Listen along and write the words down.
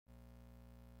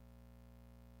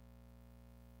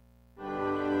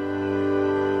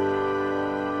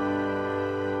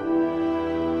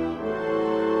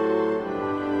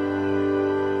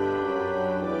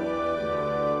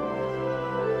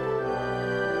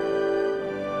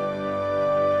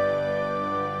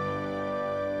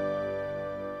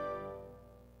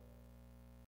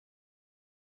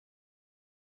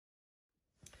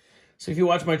So if you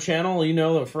watch my channel, you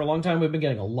know that for a long time we've been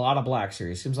getting a lot of Black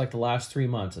Series. Seems like the last 3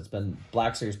 months it's been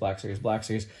Black Series, Black Series, Black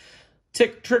Series.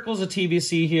 Trickles of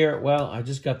TVC here. Well, I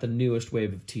just got the newest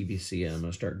wave of TVC, and I'm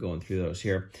going to start going through those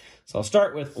here. So I'll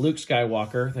start with Luke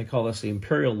Skywalker. They call this the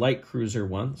Imperial Light Cruiser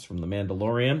one. It's from the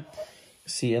Mandalorian.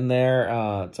 See in there,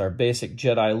 it's our basic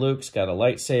Jedi Luke. It's got a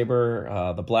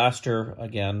lightsaber, the blaster,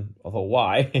 again, although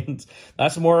why?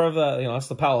 That's more of the, that's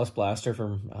the Palace blaster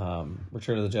from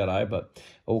Return of the Jedi, but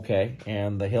okay.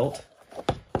 And the hilt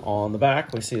on the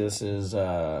back, we see this is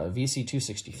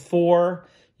VC264.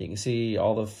 You can see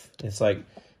all the, it's like,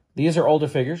 these are older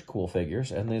figures, cool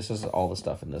figures, and this is all the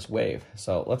stuff in this wave.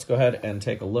 So let's go ahead and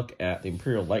take a look at the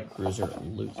Imperial Light Cruiser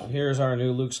Luke. Here's our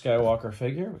new Luke Skywalker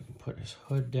figure. We can put his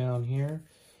hood down here.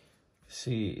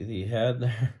 See the head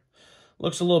there.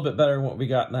 Looks a little bit better than what we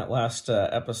got in that last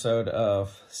episode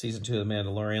of Season 2 of The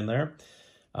Mandalorian there.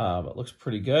 But looks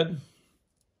pretty good.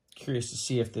 Curious to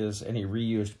see if there's any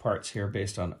reused parts here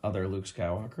based on other Luke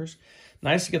Skywalkers.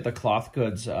 Nice to get the cloth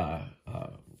goods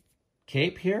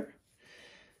cape here.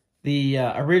 The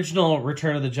original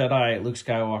Return of the Jedi Luke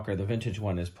Skywalker, the vintage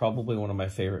one, is probably one of my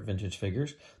favorite vintage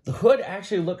figures. The hood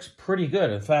actually looks pretty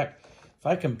good. In fact, if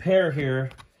I compare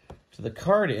here to the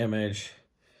card image,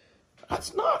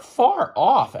 that's not far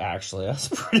off, actually. That's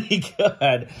pretty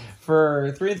good.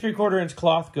 For 3 3/4 inch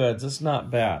cloth goods, it's not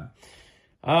bad.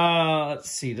 Let's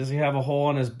see. Does he have a hole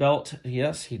on his belt?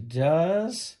 Yes, he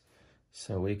does.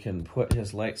 So we can put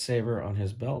his lightsaber on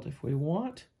his belt if we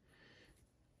want.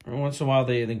 Every once in a while,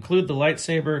 they include the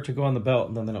lightsaber to go on the belt,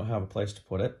 and then they don't have a place to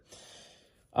put it.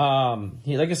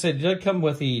 Like I said, he did come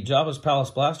with the Jabba's Palace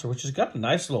Blaster, which has got a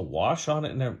nice little wash on it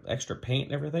and extra paint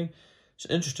and everything. It's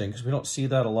interesting because we don't see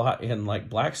that a lot in like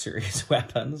Black Series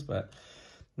weapons. And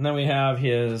then we have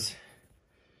his,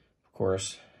 of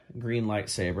course, green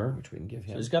lightsaber, which we can give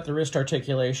him. So he's got the wrist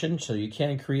articulation, so you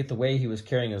can create the way he was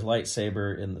carrying his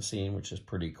lightsaber in the scene, which is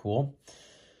pretty cool.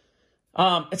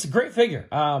 It's a great figure.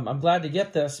 I'm glad to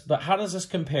get this, but how does this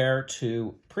compare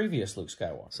to previous Luke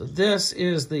Skywalker? So this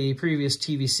is the previous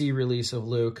TVC release of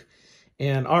Luke,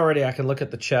 and already I can look at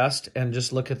the chest and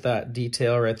just look at that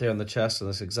detail right there on the chest, and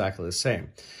it's exactly the same.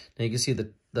 Now you can see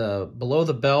the below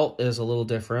the belt is a little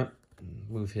different.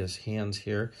 Move his hands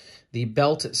here. The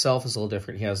belt itself is a little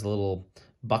different. He has a little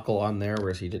buckle on there,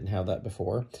 whereas he didn't have that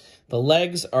before. The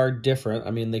legs are different.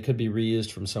 I mean, they could be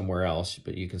reused from somewhere else,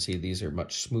 but you can see these are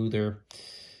much smoother.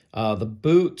 The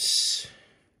boots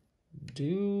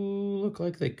do look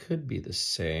like they could be the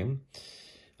same.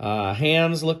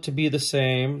 Hands look to be the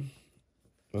same.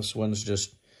 This one's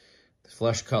just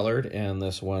flesh colored, and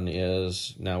this one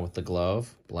is now with the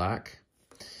glove, black.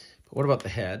 But what about the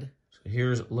head?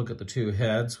 Here's a look at the two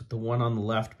heads, with the one on the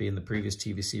left being the previous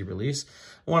TVC release,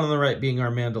 one on the right being our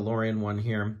Mandalorian one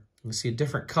here. You can see a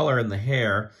different color in the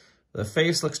hair. The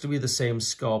face looks to be the same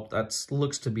sculpt. That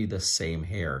looks to be the same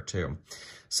hair too.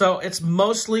 So it's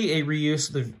mostly a reuse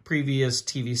of the previous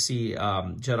TVC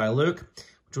Jedi Luke,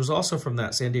 which was also from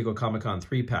that San Diego Comic-Con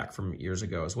 3-pack from years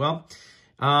ago as well.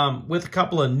 With a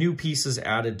couple of new pieces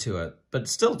added to it. But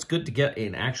still, it's good to get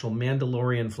an actual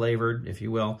Mandalorian flavored, if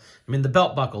you will. I mean, the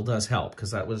belt buckle does help,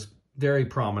 because that was very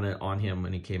prominent on him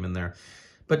when he came in there.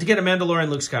 But to get a Mandalorian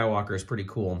Luke Skywalker is pretty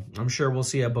cool. I'm sure we'll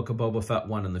see a Book of Boba Fett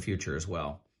one in the future as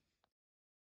well.